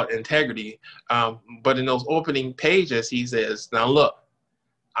about integrity, but in those opening pages, he says, now look,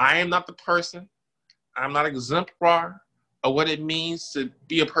 I am not the person, I'm not exemplar of what it means to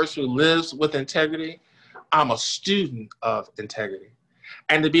be a person who lives with integrity. I'm a student of integrity.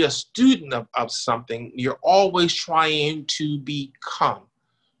 And to be a student of something, you're always trying to become.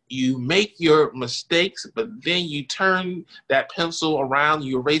 You make your mistakes, but then you turn that pencil around,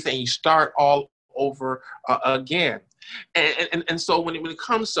 you erase it, and you start all over again. And so when it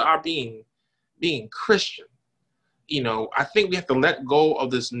comes to our being Christian, you know, I think we have to let go of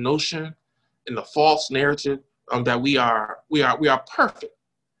this notion and the false narrative that we are perfect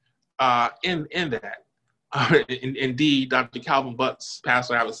in that. Indeed, Dr. Calvin Butts,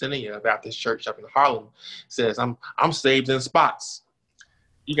 pastor of Abyssinia Baptist Church up in Harlem, says, "I'm saved in spots.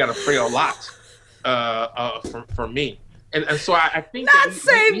 You got to pray a lot for me." And so I think not that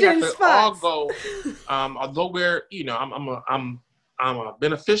saved we have in to spots. all go. Although we're, you know, I'm a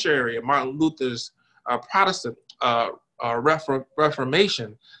beneficiary of Martin Luther's Protestant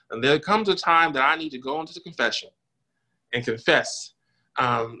Reformation, and there comes a time that I need to go into the confession and confess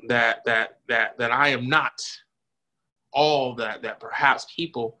that I am not all that perhaps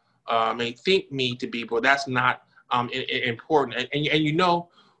people may think me to be, but that's not important. And you know,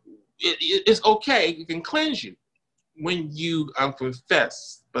 it's okay. It can cleanse you when you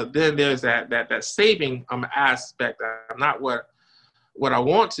confess, but then there's that saving aspect. I'm not what I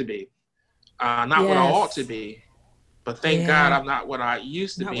want to be, not what I ought to be, but thank God I'm not what I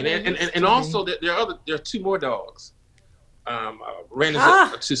used to be. And also there are two more dogs. Ran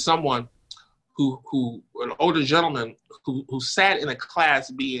into someone who an older gentleman who sat in a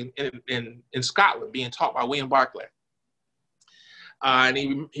class being in Scotland being taught by William Barclay. And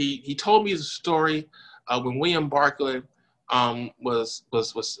he told me the story when William Barclay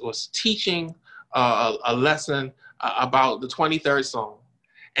was teaching a lesson about the 23rd Psalm.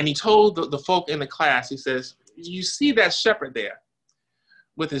 And he told the folk in the class, he says, "You see that shepherd there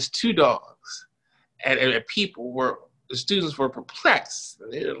with his two dogs?" And the students were perplexed.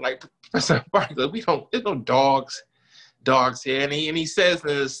 They're like, "Professor Barclay, there's no dogs here." And he says in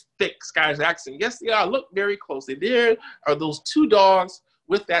his thick Scottish accent, "Yes, they are. Look very closely. There are those two dogs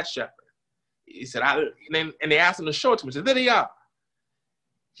with that shepherd." He said, and they asked him to show it to me. He said, "There they are."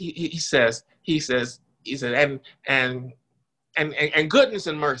 He says, and goodness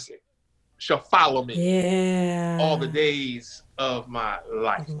and mercy shall follow me all the days of my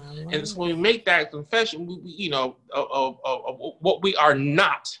life. And so when we make that confession, we of what we are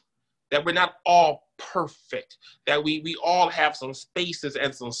not, that we're not all perfect, that we all have some spaces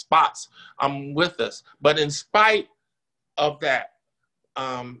and some spots with us. But in spite of that,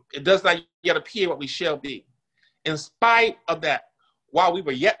 it does not yet appear what we shall be. In spite of that, while we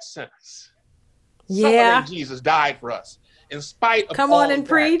were yet sinners, someone Jesus died for us. In spite of all that,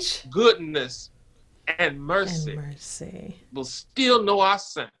 preach. Goodness and mercy will still know our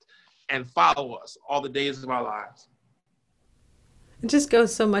scent and follow us all the days of our lives. It just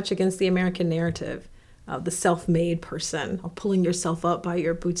goes so much against the American narrative of the self-made person, of pulling yourself up by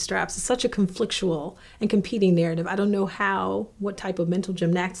your bootstraps. It's such a conflictual and competing narrative. I don't know what type of mental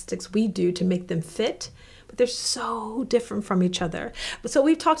gymnastics we do to make them fit, but they're so different from each other. But so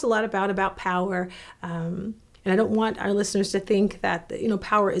we've talked a lot about power, and I don't want our listeners to think that,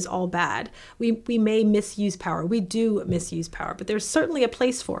 power is all bad. We may misuse power. We do misuse power, but there's certainly a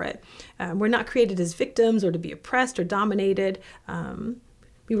place for it. We're not created as victims or to be oppressed or dominated.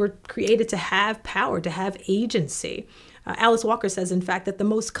 We were created to have power, to have agency. Alice Walker says, in fact, that the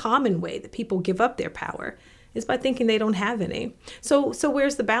most common way that people give up their power is by thinking they don't have any. So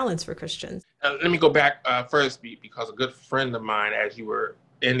where's the balance for Christians? Let me go back first, because a good friend of mine, as you were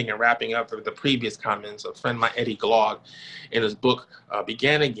ending and wrapping up the previous comments, a friend of mine, Eddie Glaude, in his book,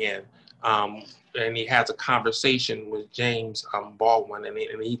 Begin Again, and he has a conversation with James Baldwin,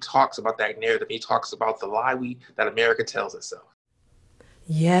 and he talks about that narrative. He talks about the lie that America tells itself.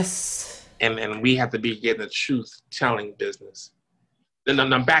 Yes. And we have to be getting the truth-telling business. Then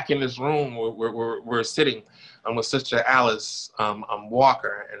I'm back in this room where we're sitting with Sister Alice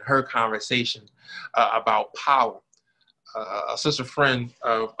Walker and her conversation about power. A sister friend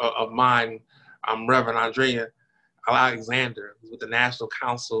of mine, Reverend Andrea Alexander, with the National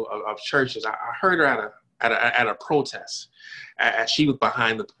Council of Churches. I heard her at a protest. She was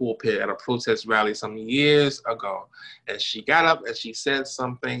behind the pulpit at a protest rally some years ago, and she got up and she said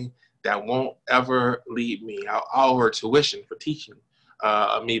something that won't ever leave me. I'll owe her tuition for teaching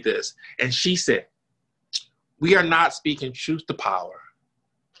me this. And she said, "We are not speaking truth to power.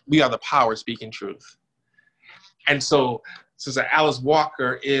 We are the power speaking truth." And so Sister Alice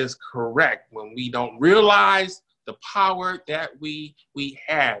Walker is correct. When we don't realize the power that we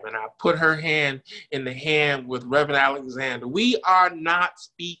have, and I put her hand in the hand with Reverend Alexander, we are not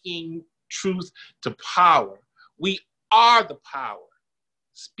speaking truth to power. We are the power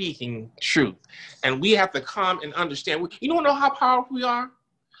speaking truth. And we have to come and understand. You don't know how powerful we are?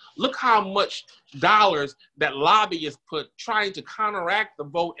 Look how much dollars that lobbyists put trying to counteract the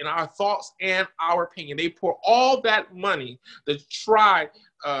vote in our thoughts and our opinion. They pour all that money to try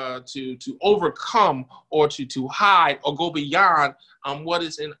to overcome or to hide or go beyond what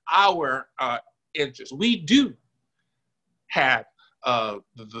is in our interest. We do have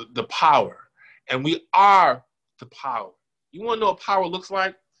the power, and we are the power. You want to know what power looks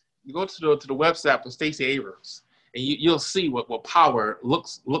like? You go to the website for Stacey Abrams, and you'll see what power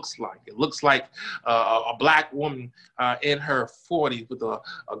looks like. It looks like a Black woman in her 40s with an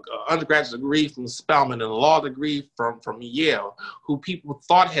undergraduate degree from Spelman and a law degree from Yale, who people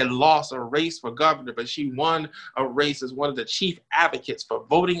thought had lost a race for governor, but she won a race as one of the chief advocates for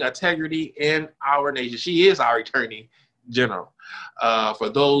voting integrity in our nation. She is our attorney general. For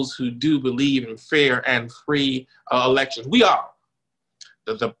those who do believe in fair and free elections, we are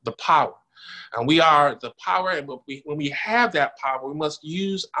the power. And we are the power, and when we have that power, we must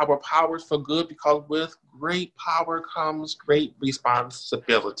use our powers for good, because with great power comes great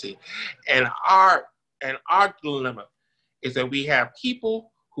responsibility. And our dilemma is that we have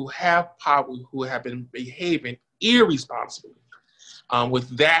people who have power who have been behaving irresponsibly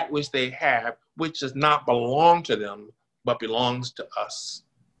with that which they have, which does not belong to them, but belongs to us.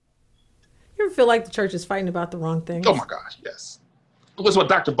 You ever feel like the church is fighting about the wrong things? Oh my gosh, yes. That's what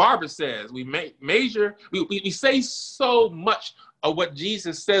Dr. Barber says. We we say so much of what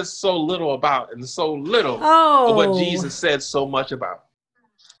Jesus says so little about, and so little of what Jesus said so much about.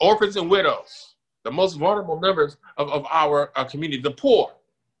 Orphans and widows, the most vulnerable members of our community, the poor,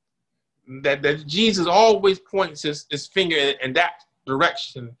 that Jesus always points his finger in that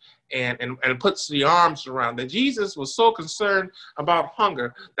direction and puts the arms around. That Jesus was so concerned about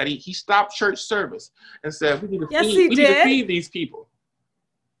hunger that he stopped church service and said, we need to feed these people.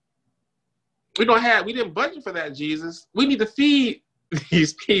 We didn't budget for that, Jesus. We need to feed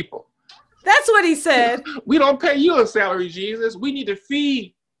these people. That's what he said. We don't pay you a salary, Jesus. We need to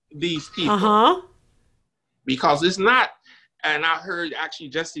feed these people. Because it's not, and I heard actually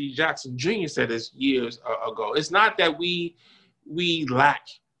Jesse Jackson Jr. said this years ago, it's not that we lack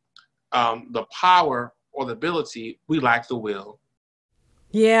the power or the ability, we lack the will.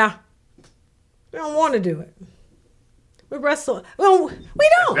 Yeah. We don't want to do it. We wrestle. Well, we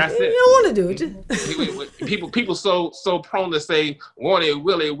don't. That's it. You don't want to do it. People so prone to say, want it,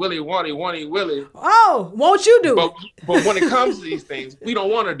 will it, want it, will it. Oh, won't you do it? But when it comes to these things, we don't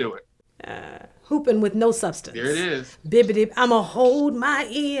want to do it. Hooping with no substance. There it is. Bibbidi, I'ma hold my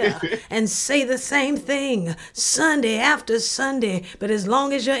ear and say the same thing Sunday after Sunday. But as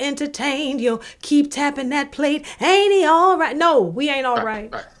long as you're entertained, you'll keep tapping that plate. Ain't he all right? No, we ain't all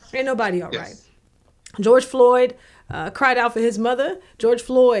right. Ain't nobody all right. George Floyd cried out for his mother. George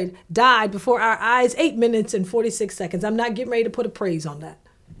Floyd died before our eyes, 8 minutes and 46 seconds. I'm not getting ready to put a praise on that.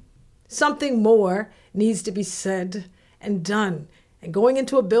 Something more needs to be said and done. And going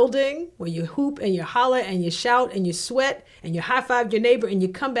into a building where you hoop and you holler and you shout and you sweat and you high-five your neighbor and you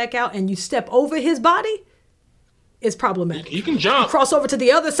come back out and you step over his body is problematic. You can jump. You cross over to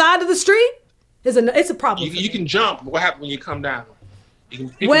the other side of the street, it's a problem. You can jump. What happens when you come down? You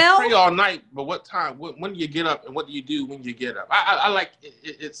can pray all night, but what time? When do you get up, and what do you do when you get up? I like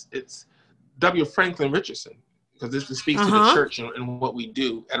it's W. Franklin Richardson, because this speaks to the church and what we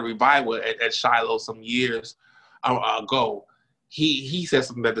do at a revival at Shiloh some years ago. He said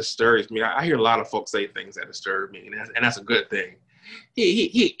something that disturbs me. I hear a lot of folks say things that disturb me, and that's a good thing.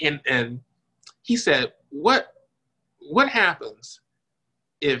 He said, what happens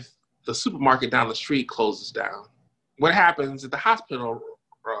if the supermarket down the street closes down? What happens if the hospital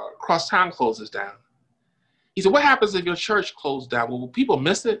across town closes down? He said, what happens if your church closed down? Will people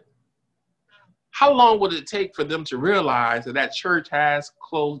miss it? How long would it take for them to realize that church has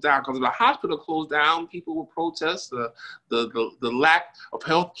closed down? Because if the hospital closed down, people will protest the lack of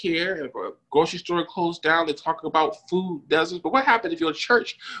health care. If a grocery store closed down, they talk about food deserts. But what happened if your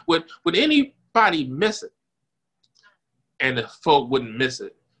church, would anybody miss it? And if folk wouldn't miss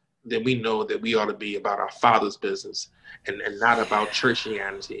it, then we know that we ought to be about our Father's business and not about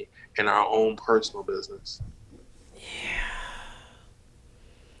churchianity and our own personal business.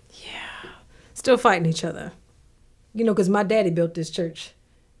 Still fighting each other. Because my daddy built this church.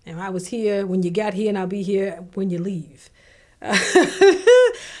 And I was here when you got here, and I'll be here when you leave. The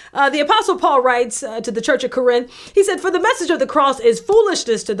Apostle Paul writes to the church of Corinth, he said, for the message of the cross is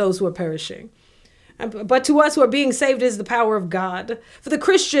foolishness to those who are perishing. But to us who are being saved is the power of God. For the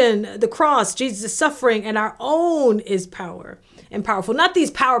Christian, the cross, Jesus' suffering, and our own is power and powerful. Not these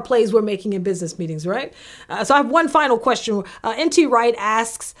power plays we're making in business meetings, right? So I have one final question. N.T. Wright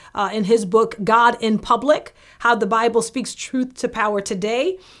asks in his book, God in Public, how the Bible speaks truth to power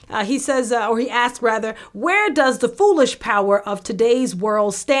today. He says, or he asks rather, where does the foolish power of today's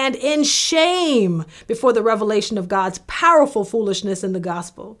world stand in shame before the revelation of God's powerful foolishness in the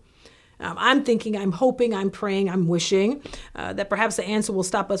gospel? I'm thinking, I'm hoping, I'm praying, I'm wishing that perhaps the answer will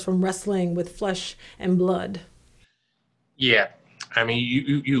stop us from wrestling with flesh and blood. Yeah. I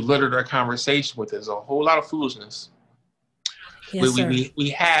mean, you littered our conversation with this. A whole lot of foolishness. Yes, sir. We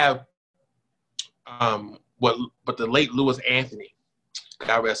have what the late Louis Anthony,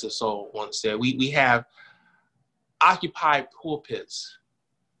 God rest his soul, once said. We have occupied pulpits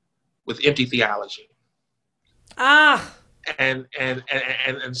with empty theology. And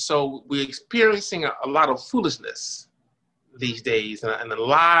so we're experiencing a lot of foolishness these days, and a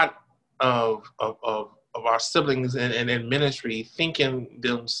lot of our siblings in ministry thinking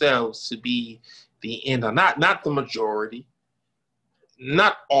themselves to be the end. Not the majority,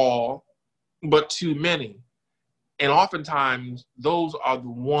 not all, but too many. And oftentimes those are the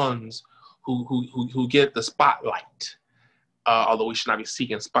ones who get the spotlight, although we should not be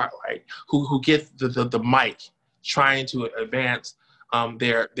seeking spotlight, who get the mic, trying to advance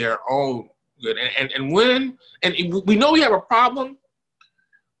their own good. And we know we have a problem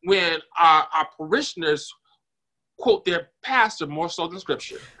when our parishioners quote their pastor more so than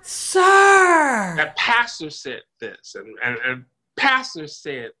scripture. Sir! That pastor said this, and pastor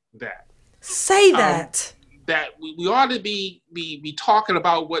said that. Say that. That we ought to be talking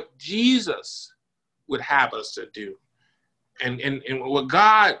about what Jesus would have us to do, and what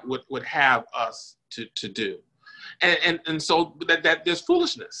God would have us to do. And so that there's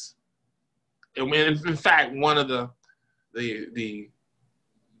foolishness. And when, in fact, one of the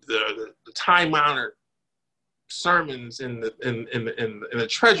time-honored sermons in the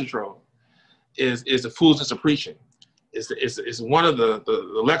treasure trove is the foolishness of preaching. Is one of the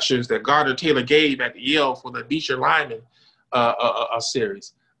lectures that Gardner Taylor gave at Yale for the Beecher Lyman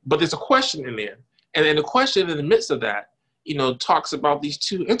series. But there's a question in there, and the question in the midst of that, talks about these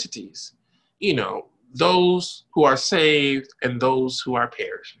two entities. Those who are saved and those who are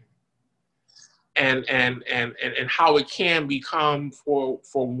perishing, and how it can become for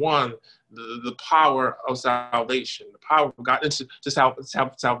one the power of salvation, the power of God into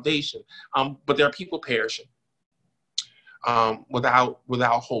salvation. But there are people perishing without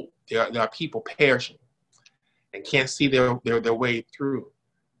hope. There are people perishing and can't see their way through.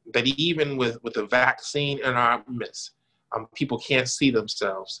 That even with the vaccine in our midst, people can't see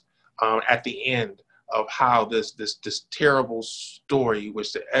themselves at the end of how this terrible story,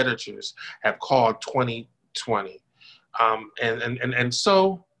 which the editors have called 2020, and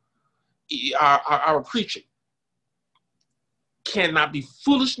so our preaching cannot be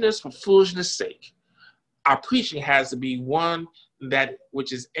foolishness for foolishness' sake. Our preaching has to be one that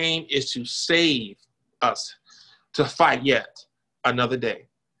which is aimed is to save us, to fight yet another day,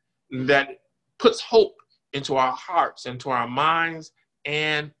 that puts hope into our hearts, into our minds,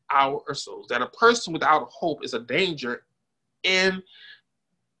 and our souls. That a person without hope is a danger in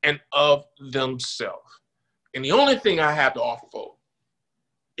and of themselves. And the only thing I have to offer folk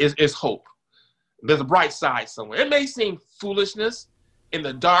is hope. There's a bright side somewhere. It may seem foolishness in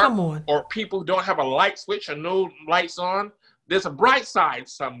the dark, or people who don't have a light switch or no lights on. There's a bright side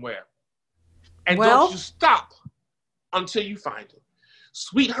somewhere. And don't you stop until you find it.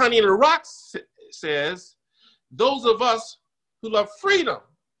 Sweet Honey in the Rock says, those of us who love freedom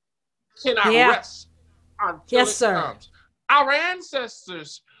cannot rest until it comes. Our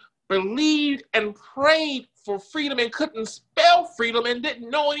ancestors believed and prayed for freedom and couldn't spell freedom and didn't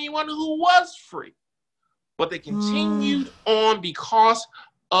know anyone who was free. But they continued on because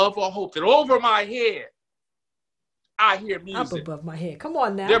of a hope that over my head, I hear music. Up above my head. Come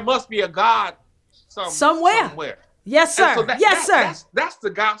on now. There must be a God somewhere. Yes, sir. So sir. That's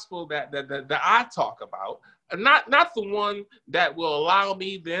the gospel that I talk about. Not the one that will allow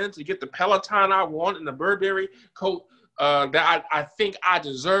me then to get the Peloton I want and the Burberry coat that I think I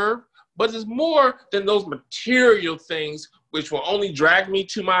deserve. But it's more than those material things which will only drag me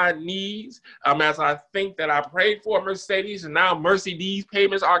to my knees as I think that I prayed for a Mercedes and now Mercedes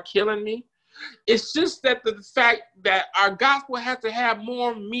payments are killing me. It's just that the fact that our gospel has to have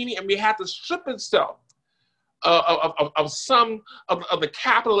more meaning, and we have to strip itself of some of the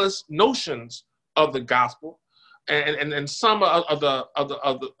capitalist notions of the gospel, and some of the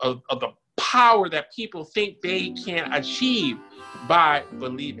power that people think they can achieve by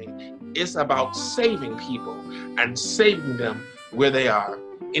believing. It's about saving people and saving them where they are.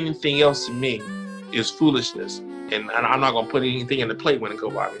 Anything else to me is foolishness, and I'm not going to put anything in the plate when it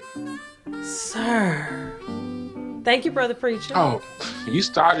goes by me. Sir. Thank you, Brother Preacher. Oh, you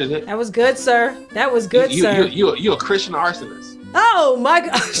started it. That was good, sir. That was good, sir. You're a Christian arsonist. Oh, my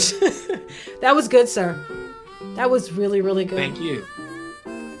gosh. That was good, sir. That was really, really good. Thank you.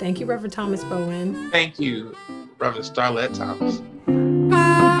 Thank you, Reverend Thomas Bowen. Thank you, Reverend Starlette Thomas.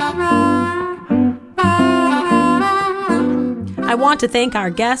 I want to thank our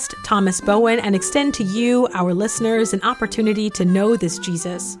guest, Thomas Bowen, and extend to you, our listeners, an opportunity to know this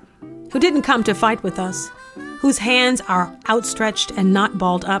Jesus, who didn't come to fight with us, whose hands are outstretched and not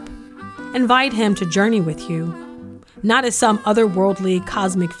balled up. Invite him to journey with you, not as some otherworldly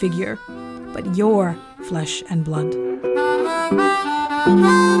cosmic figure, but your flesh and blood.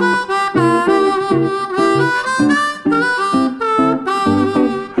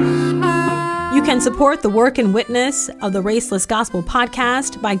 You can support the work and witness of the Raceless Gospel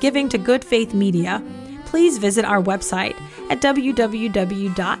Podcast by giving to Good Faith Media. Please visit our website at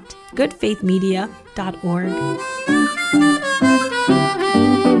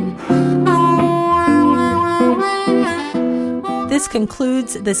This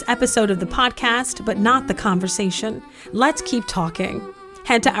concludes this episode of the podcast, but not the conversation. Let's keep talking.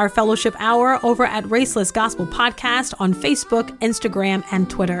 Head to our fellowship hour over at Raceless Gospel Podcast on Facebook, Instagram, and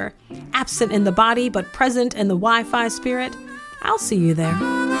Twitter. Absent in the body, but present in the Wi-Fi spirit. I'll see you there.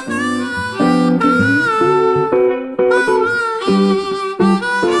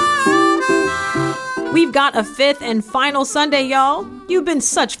 We've got a fifth and final Sunday, y'all. You've been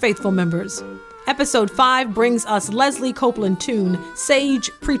such faithful members. Episode 5 brings us Leslie Copeland Toon,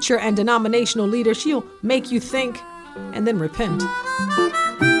 sage, preacher, and denominational leader. She'll make you think and then repent.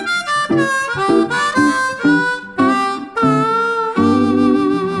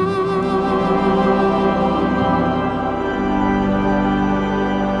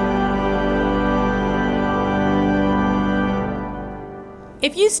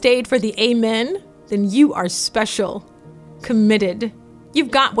 If you stayed for the amen, then you are special, committed.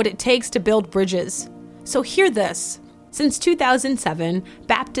 You've got what it takes to build bridges. So hear this. Since 2007,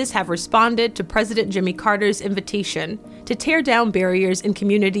 Baptists have responded to President Jimmy Carter's invitation to tear down barriers in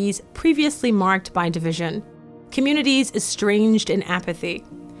communities previously marked by division, communities estranged in apathy.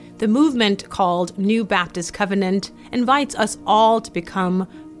 The movement, called New Baptist Covenant, invites us all to become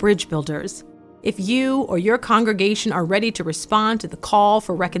bridge builders. If you or your congregation are ready to respond to the call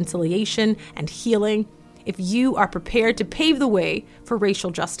for reconciliation and healing, if you are prepared to pave the way for racial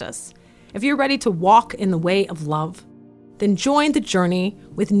justice, if you're ready to walk in the way of love, then join the journey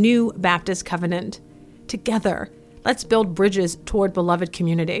with New Baptist Covenant. Together, let's build bridges toward beloved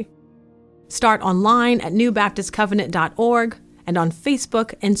community. Start online at newbaptistcovenant.org and on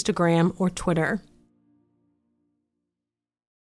Facebook, Instagram, or Twitter.